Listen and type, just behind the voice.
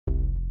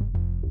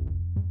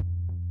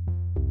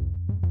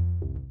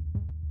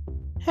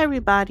Hey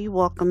everybody,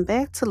 welcome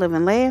back to Live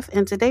and Laugh,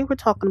 and today we're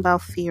talking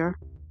about fear.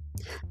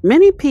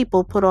 Many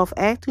people put off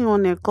acting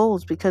on their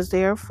goals because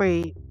they are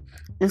afraid.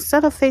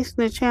 Instead of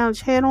facing the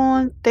challenge head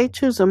on, they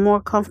choose a more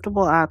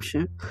comfortable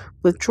option,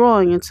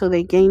 withdrawing until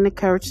they gain the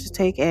courage to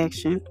take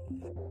action.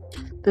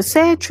 The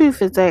sad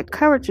truth is that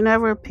courage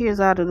never appears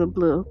out of the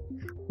blue,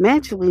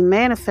 magically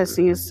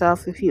manifesting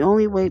itself if you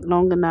only wait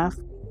long enough.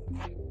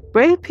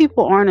 Brave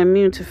people aren't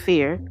immune to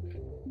fear.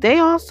 They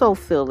also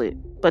feel it,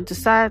 but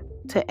decide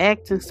to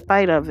act in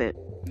spite of it.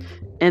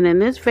 And in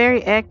this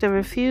very act of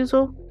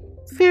refusal,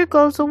 fear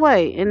goes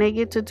away and they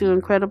get to do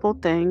incredible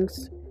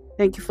things.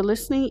 Thank you for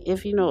listening.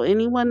 If you know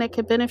anyone that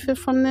could benefit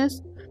from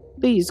this,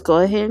 please go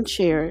ahead and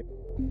share it.